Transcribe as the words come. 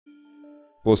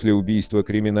После убийства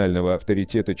криминального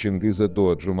авторитета Чынгыза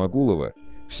Доо Джумагулова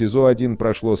в СИЗО-1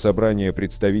 прошло собрание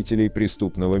представителей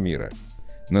преступного мира.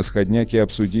 На сходняке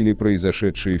обсудили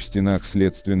произошедшее в стенах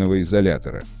следственного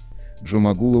изолятора.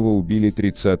 Джумагулова убили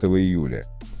 30 июля.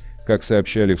 Как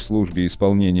сообщали в службе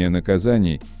исполнения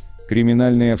наказаний,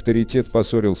 криминальный авторитет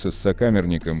поссорился с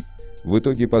сокамерником, в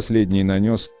итоге последний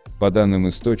нанес, по данным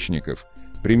источников,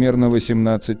 примерно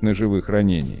 18 ножевых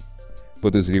ранений.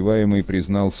 Подозреваемый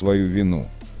признал свою вину.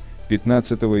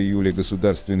 15 июля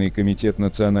Государственный комитет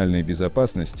национальной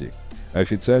безопасности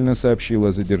официально сообщил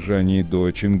о задержании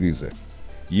Доо Чынгыза.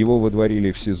 Его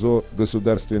водворили в СИЗО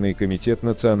Государственный комитет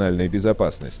национальной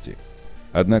безопасности.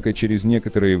 Однако через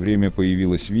некоторое время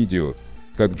появилось видео,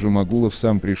 как Джумагулов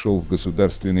сам пришел в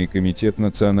Государственный комитет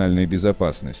национальной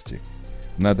безопасности.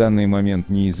 На данный момент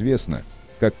неизвестно,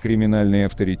 как криминальный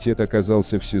авторитет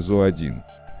оказался в СИЗО-1.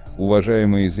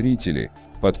 Уважаемые зрители,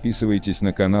 подписывайтесь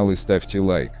на канал и ставьте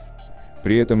лайк.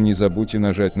 При этом не забудьте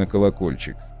нажать на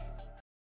колокольчик.